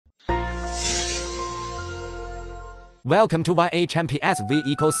Welcome to YHMPSV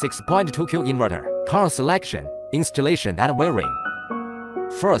equals 6.2Q inverter, car selection, installation and wiring.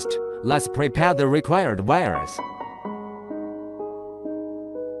 First, let's prepare the required wires.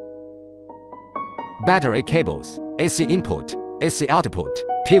 Battery cables, AC input, AC output,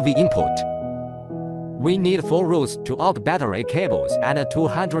 PV input. We need 4 rows to out battery cables and a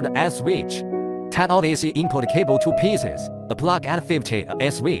 200S switch. 10 out AC input cable 2 pieces, a plug and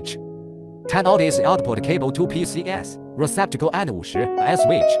 50A switch. 10 out AC output cable 2 PCS, receptacle and 50A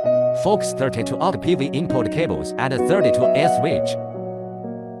switch. Focus 32 out PV input cables and 32A switch.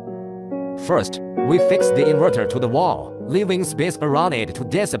 First, we fix the inverter to the wall, leaving space around it to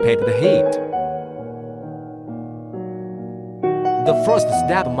dissipate the heat. The first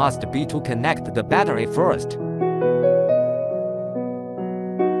step must be to connect the battery first.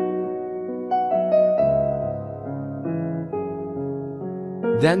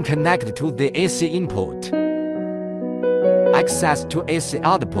 Then connect to the AC input. Access to AC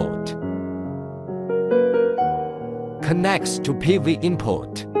output. Connects to PV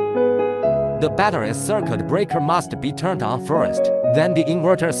input. The battery circuit breaker must be turned on first, then the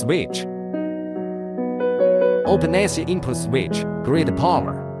inverter switch. Open AC input switch, grid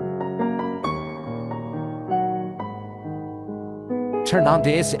power. Turn on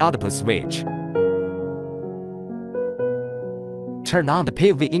the AC output switch. Turn on the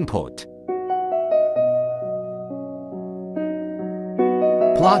PV input.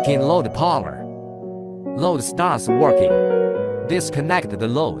 Plug in load power. Load starts working. Disconnect the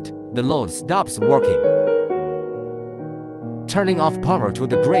load stops working. Turning off power to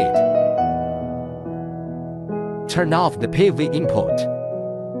the grid. Turn off the PV input.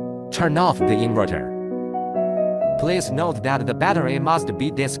 Turn off the inverter. Please note that the battery must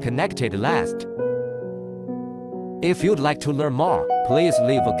be disconnected last. If you'd like to learn more, please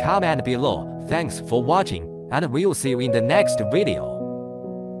leave a comment below. Thanks for watching, and we'll see you in the next video.